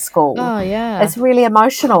starting school. It's really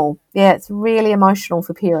emotional. It's really emotional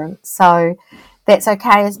for parents. So that's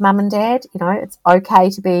okay as mum and dad. It's okay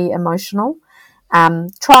to be emotional.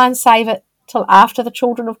 Try and save it till after the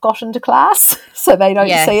children have got into class so they don't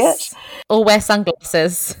see it. Or wear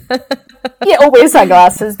sunglasses. Or wear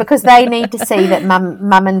sunglasses, because they need to see that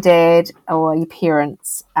mum and dad or your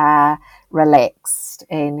parents are relaxed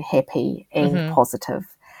and happy and positive.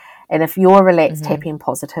 And if you're relaxed, happy and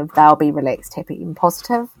positive, they'll be relaxed, happy and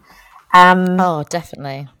positive.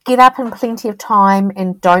 Definitely. Get up in plenty of time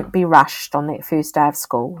and don't be rushed on that first day of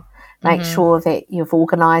school. Make sure that you've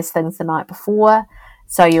organised things the night before,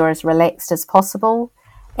 so you're as relaxed as possible,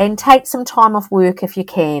 and take some time off work if you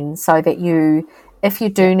can, so that if you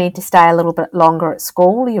do need to stay a little bit longer at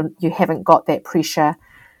school, you haven't got that pressure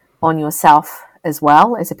on yourself as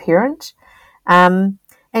well as a parent.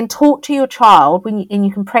 And talk to your child and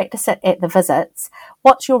you can practice it at the visits.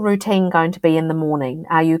 What's your routine going to be in the morning?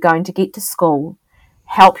 Are you going to get to school,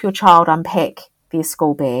 help your child unpack their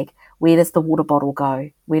school bag? Where does the water bottle go?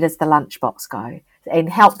 Where does the lunchbox go? And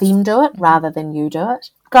help them do it rather than you do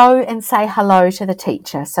it. Go and say hello to the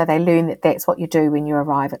teacher, so they learn that that's what you do when you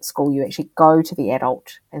arrive at school. You actually go to the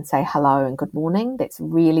adult and say hello and good morning. That's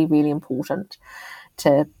really, really important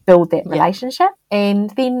to build that relationship.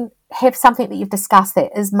 And then have something that you've discussed.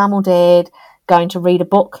 That is mum or dad going to read a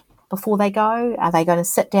book before they go? Are they going to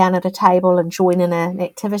sit down at a table and join in an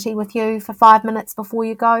activity with you for 5 minutes before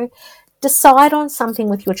you go? Decide on something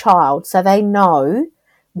with your child so they know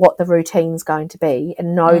what the routine's going to be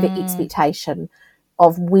and know the expectation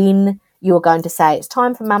of when you're going to say it's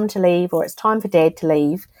time for mum to leave or it's time for dad to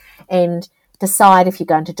leave, and decide if you're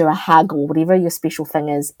going to do a hug or whatever your special thing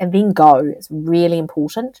is, and then go. It's really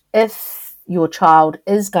important. If your child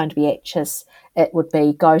is going to be anxious, it would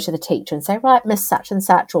be go to the teacher and say, right, Miss such and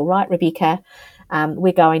such, or right, Rebecca,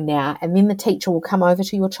 we're going now. And then the teacher will come over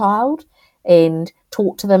to your child and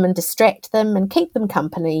talk to them and distract them and keep them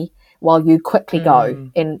company while you quickly go.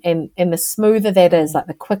 And the smoother that is, like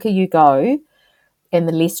the quicker you go and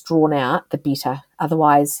the less drawn out, the better.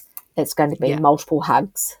 Otherwise, it's going to be multiple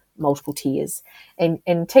hugs, multiple tears.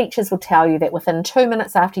 And teachers will tell you that within 2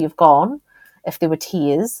 minutes after you've gone, if there were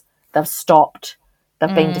tears, they've stopped,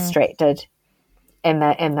 they've been distracted, and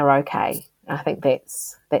they're okay. I think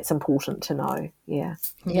that's important to know. Yeah.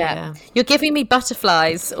 Yeah. You're giving me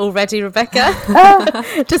butterflies already, Rebecca.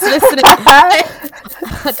 Just listening.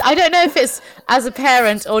 I don't know if it's as a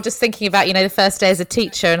parent or just thinking about, the first day as a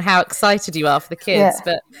teacher and how excited you are for the kids. Yeah.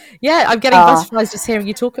 But yeah, I'm getting butterflies just hearing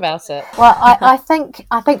you talk about it. Well, I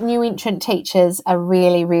think new entrant teachers are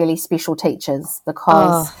really, really special teachers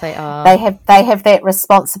because they are. They have that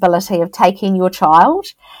responsibility of taking your child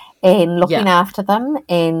and looking after them,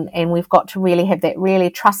 and we've got to really have that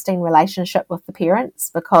really trusting relationship with the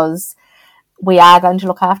parents, because we are going to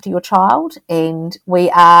look after your child, and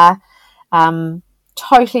we are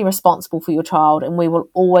totally responsible for your child, and we will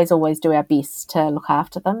always do our best to look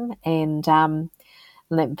after them, and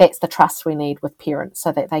that's the trust we need with parents,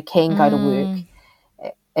 so that they can go to work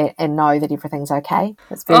and know that everything's okay.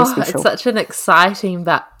 It's very special. It's such an exciting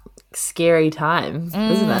but scary time,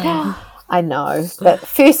 isn't it? I know, but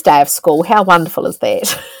first day of school, how wonderful is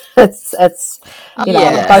that? It's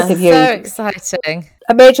both of you. So exciting.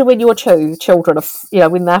 Imagine when your two children are,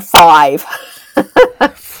 when they're 5.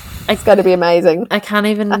 It's going to be amazing. I can't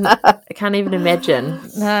even imagine.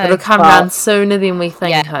 No. It'll come around sooner than we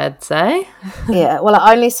think, I'd say. Yeah, well,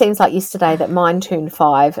 it only seems like yesterday that mine turned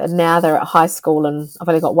 5, and now they're at high school, and I've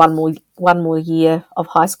only got one more year of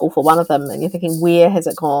high school for one of them, and you're thinking, where has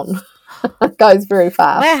it gone? It goes very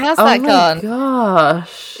fast. Where has that gone?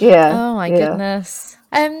 Gosh. Yeah. Oh my goodness.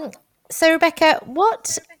 So Rebecca,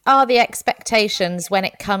 what are the expectations when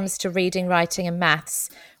it comes to reading, writing and maths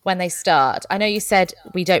when they start? I know you said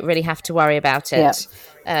we don't really have to worry about it.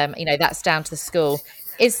 That's down to the school.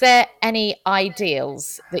 Is there any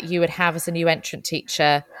ideals that you would have as a new entrant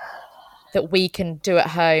teacher that we can do at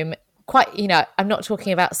home? Quite, I'm not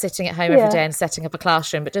talking about sitting at home every day and setting up a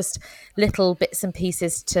classroom, but just little bits and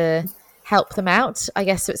pieces to help them out, I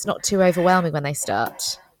guess, so it's not too overwhelming when they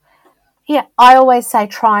start. Yeah, I always say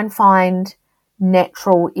try and find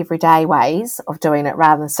natural, everyday ways of doing it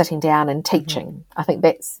rather than sitting down and teaching. I think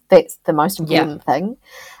that's the most important thing.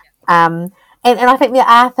 And I think there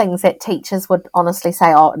are things that teachers would honestly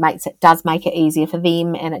say, it does make it easier for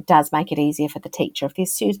them, and it does make it easier for the teacher if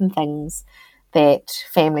there's certain things that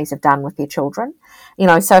families have done with their children.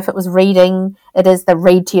 So if it was reading, it is the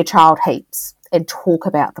read to your child heaps and talk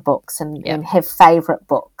about the books and have favourite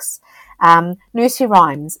books. Nursery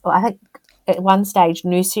rhymes, I think at one stage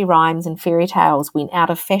nursery rhymes and fairy tales went out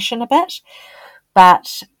of fashion a bit,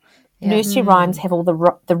 but nursery rhymes have all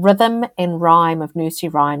the rhythm and rhyme of nursery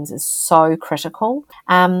rhymes is so critical.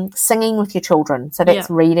 Singing with your children, so that's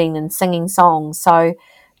reading and singing songs, so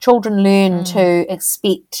children learn to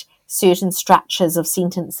expect certain structures of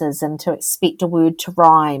sentences and to expect a word to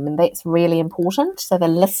rhyme, and that's really important. So they're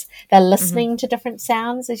listening to different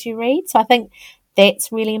sounds as you read. So I think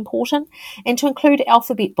that's really important. And to include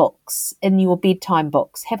alphabet books in your bedtime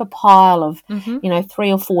books. Have a pile of 3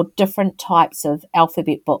 or 4 different types of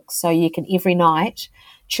alphabet books, so you can every night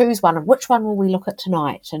choose one, and which one will we look at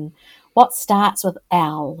tonight, and what starts with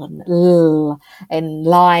L and L and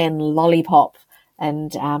lion, lollipop.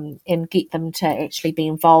 And get them to actually be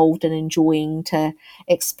involved and enjoying to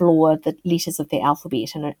explore the letters of the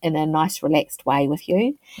alphabet in a nice, relaxed way with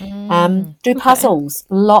you. Do puzzles,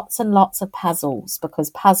 lots and lots of puzzles,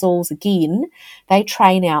 because puzzles, again, they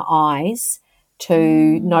train our eyes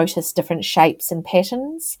to notice different shapes and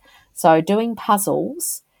patterns. So doing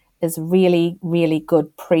puzzles is really, really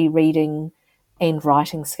good pre-reading and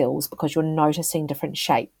writing skills, because you're noticing different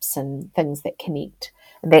shapes and things that connect.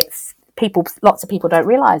 And that's lots of people don't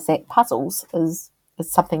realise that puzzles is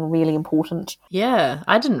something really important. Yeah,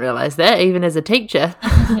 I didn't realise that, even as a teacher.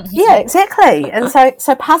 Yeah, exactly. And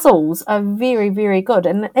so puzzles are very, very good,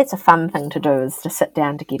 and it's a fun thing to do, is to sit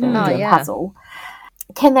down together and do a puzzle.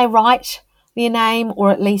 Can they write their name,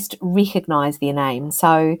 or at least recognise their name,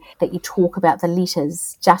 so that you talk about the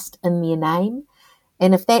letters just in their name?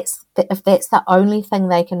 And if that's the only thing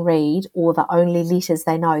they can read, or the only letters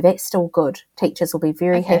they know, that's still good. Teachers will be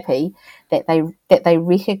very happy that they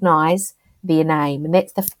recognise their name, and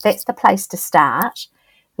that's the place to start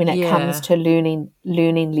when it comes to learning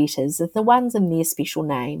letters, is the ones in their special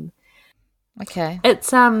name. Okay, it's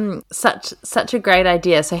such a great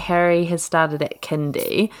idea. So Harry has started at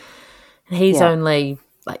kindy, and he's only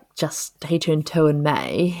he turned 2 in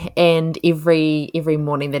May, and every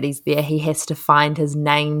morning that he's there, he has to find his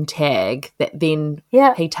name tag that then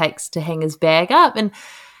he takes to hang his bag up. And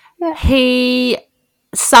he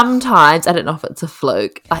sometimes, I don't know if it's a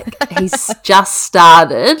fluke, he's just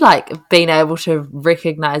started being able to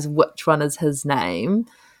recognize which one is his name.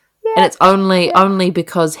 And it's only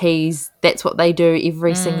because that's what they do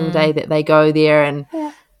every single day that they go there,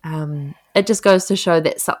 and it just goes to show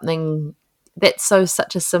that something that's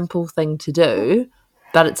such a simple thing to do,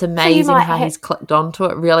 but it's amazing how he's clicked onto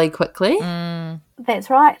it really quickly. That's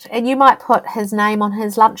right. And you might put his name on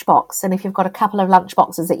his lunchbox, and if you've got a couple of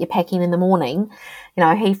lunchboxes that you're packing in the morning,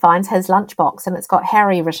 he finds his lunchbox and it's got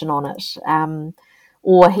Harry written on it.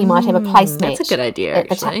 Or he might have a placemat. That's a good idea,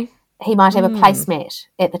 actually. He might have a placemat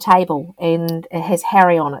at the table and it has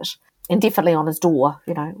Harry on it, and definitely on his door,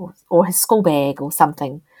 or his school bag or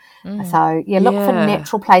something. So, look for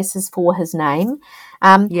natural places for his name.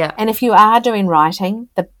 And if you are doing writing,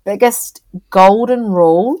 the biggest golden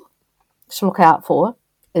rule to look out for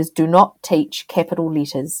is do not teach capital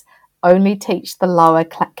letters. Only teach the lower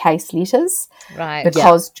case letters. Right.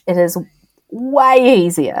 Because it is way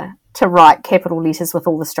easier to write capital letters with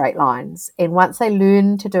all the straight lines. And once they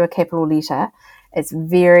learn to do a capital letter, it's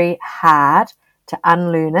very hard to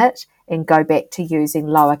unlearn it and go back to using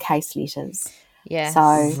lowercase letters. Yes.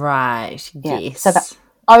 So, right. Yes. So the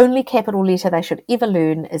only capital letter they should ever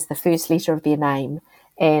learn is the first letter of their name,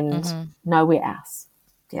 and nowhere else.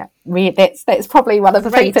 Yeah. That's probably one of the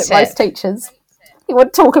things that most teachers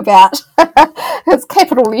would talk about. Because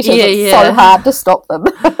capital letters, it's so hard to stop them.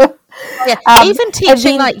 Even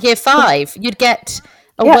teaching like year 5, you'd get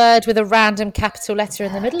a word with a random capital letter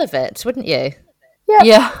in the middle of it, wouldn't you?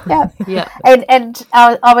 Yeah. And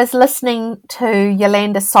I was listening to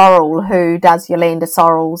Yolanda Sorrell, who does Yolanda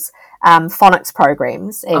Sorrell's phonics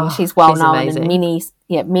programs, and she's well known in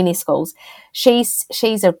many schools.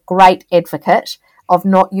 She's a great advocate of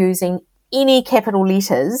not using any capital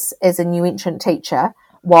letters as a new entrant teacher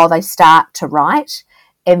while they start to write,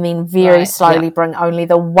 and then very slowly bring only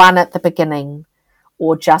the one at the beginning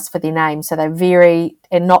or just for their name. So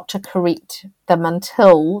and not to correct them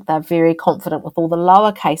until they're very confident with all the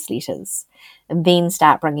lowercase letters, and then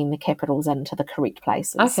start bringing the capitals into the correct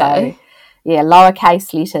places. Okay. So,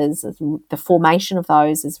 lowercase letters, the formation of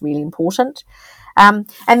those is really important. And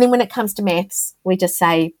then when it comes to maths, we just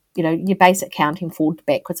say, your basic counting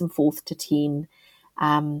backwards and forth to 10,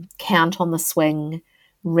 count on the swing,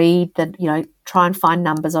 read try and find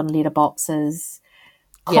numbers on letter boxes,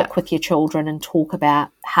 cook with your children and talk about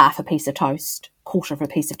half a piece of toast, quarter of a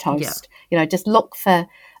piece of toast. Just look for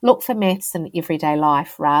maths in everyday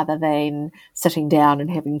life rather than sitting down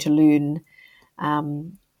and having to learn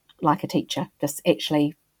like a teacher. Just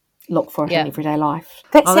actually look for it in everyday life.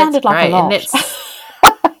 That sounded like a lot.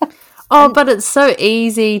 But it's so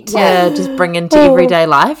easy to just bring into everyday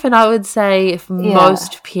life. And I would say if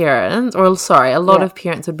most parents, a lot of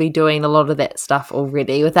parents would be doing a lot of that stuff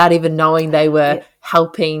already without even knowing they were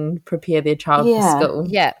helping prepare their child for school.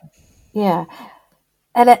 Yeah. Yeah.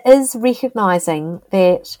 And it is recognising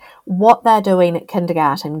that what they're doing at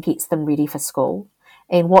kindergarten gets them ready for school,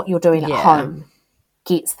 and what you're doing at home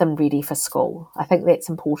gets them ready for school. I think that's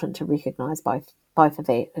important to recognise both of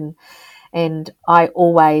that. And I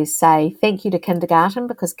always say thank you to kindergarten,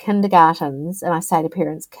 because kindergartens, and I say to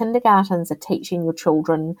parents, kindergartens are teaching your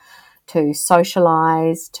children to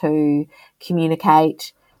socialise, to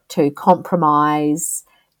communicate, to compromise,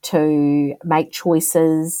 to make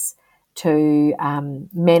choices, to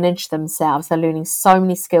manage themselves. They're learning so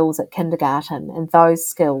many skills at kindergarten, and those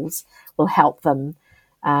skills will help them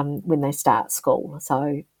when they start school.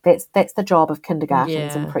 So that's the job of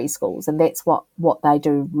kindergartens and preschools, and that's what they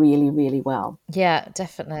do really, really well. Yeah,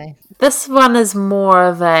 definitely. This one is more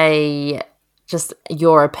of just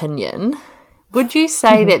your opinion. Would you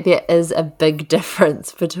say that there is a big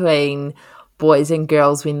difference between boys and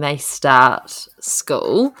girls when they start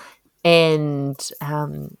school and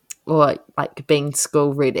or like being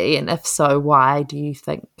school ready? And if so, why do you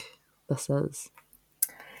think this is?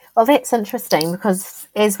 Well, that's interesting, because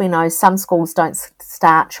as we know, some schools don't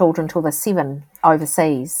start children till they're 7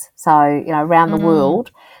 overseas. So, around the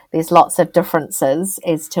world, there's lots of differences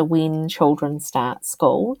as to when children start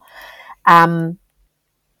school.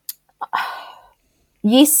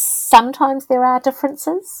 Yes, sometimes there are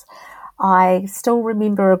differences. I still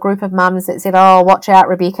remember a group of mums that said, "Oh, watch out,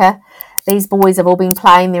 Rebecca. These boys have all been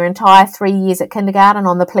playing their entire 3 years at kindergarten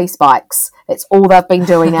on the police bikes. That's all they've been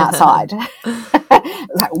doing outside."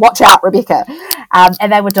 Like, watch out, Rebecca.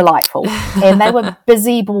 And they were delightful. And they were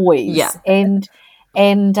busy boys. Yeah.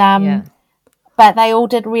 But they all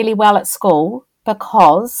did really well at school,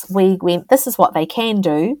 because we went, this is what they can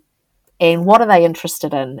do, and what are they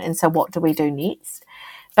interested in? And so what do we do next?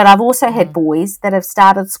 But I've also had boys that have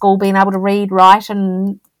started school being able to read, write,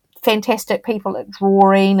 and fantastic people at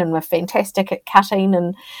drawing, and were fantastic at cutting.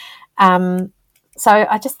 And so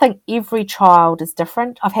I just think every child is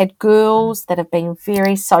different. I've had girls that have been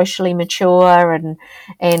very socially mature, and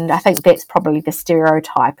I think that's probably the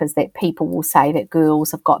stereotype, is that people will say that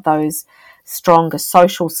girls have got those stronger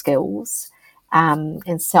social skills,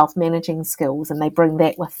 and self-managing skills, and they bring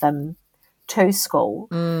that with them to school.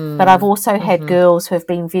 But I've also had girls who have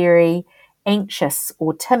been very anxious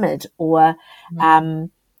or timid or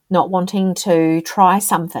not wanting to try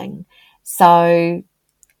something. So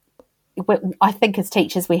I think as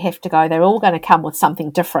teachers we have to go, they're all going to come with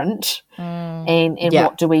something different, and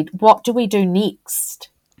what do we do next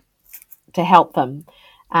to help them?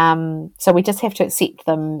 So we just have to accept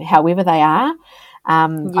them however they are.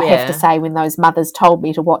 I have to say, when those mothers told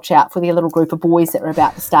me to watch out for their little group of boys that were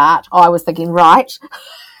about to start, I was thinking, right,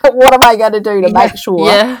 what am I going to do to make sure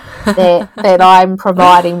that I'm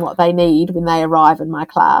providing what they need when they arrive in my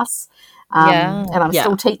class? And I'm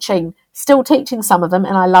still teaching some of them,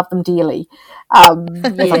 and I love them dearly. I'm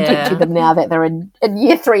teaching them now that they're in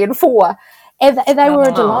year 3 and 4, and they were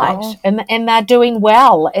a delight, and they're doing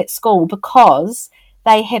well at school because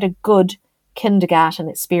they had a good kindergarten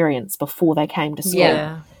experience before they came to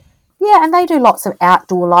school. And they do lots of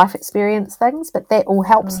outdoor life experience things, but that all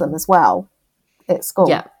helps them as well at school.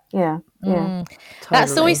 Totally.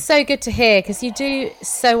 That's always so good to hear, because you do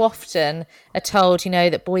so often are told,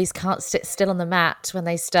 that boys can't sit still on the mat when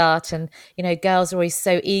they start, and girls are always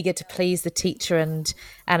so eager to please the teacher and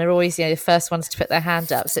are always the first ones to put their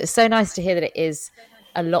hand up. So it's so nice to hear that it is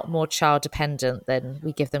a lot more child dependent than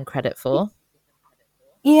we give them credit for.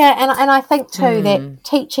 Yeah, and I think too that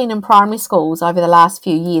teaching in primary schools over the last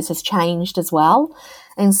few years has changed as well,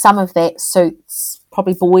 and some of that suits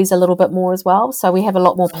probably boys a little bit more as well. So we have a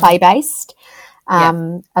lot more play-based,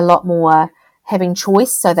 a lot more having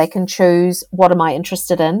choice, so they can choose what am I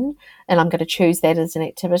interested in, and I'm going to choose that as an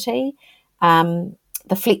activity.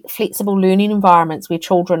 The flexible learning environments where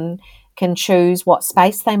children can choose what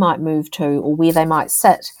space they might move to or where they might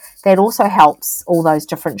sit, that also helps all those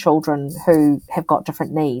different children who have got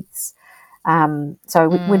different needs. So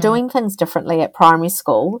we're doing things differently at primary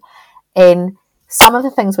school, and some of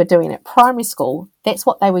the things we're doing at primary school, that's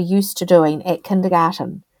what they were used to doing at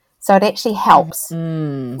kindergarten. So it actually helps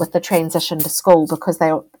with the transition to school, because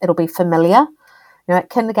it'll be familiar. At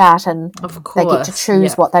kindergarten, they get to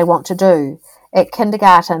choose what they want to do. At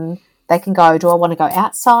kindergarten, they can go, do I want to go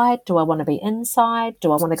outside? Do I want to be inside?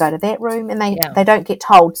 Do I want to go to that room? And they don't get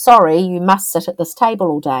told, sorry, you must sit at this table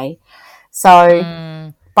all day.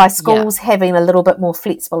 So by schools having a little bit more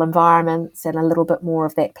flexible environments and a little bit more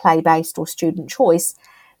of that play-based or student choice,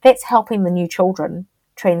 that's helping the new children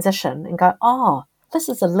transition and go, oh, this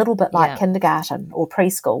is a little bit like kindergarten or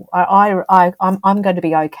preschool. I'm going to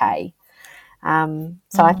be okay. So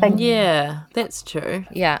I think... Yeah, that's true.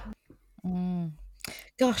 Yeah.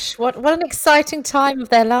 Gosh, what an exciting time of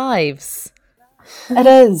their lives. It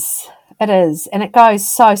is. And it goes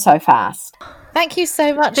so fast. Thank you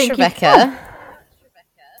so much, Rebecca.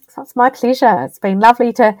 It's my pleasure. It's been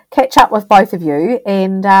lovely to catch up with both of you.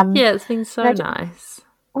 And it's been so nice.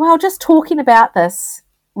 Well, just talking about this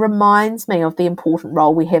reminds me of the important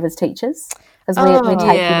role we have as teachers, as we're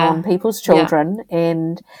taking on people's children.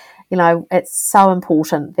 And, it's so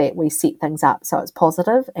important that we set things up so it's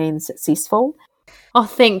positive and successful. Oh,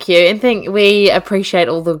 thank you. And we appreciate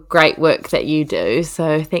all the great work that you do.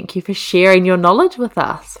 So thank you for sharing your knowledge with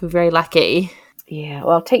us. We're very lucky. Yeah,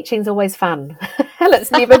 well, teaching's always fun. And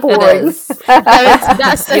it's never boring.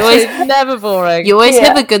 That's never boring. You always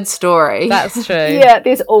have a good story. That's true. Yeah,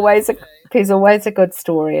 there's always a good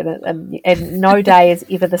story, and no day is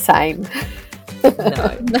ever the same.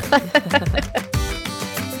 No.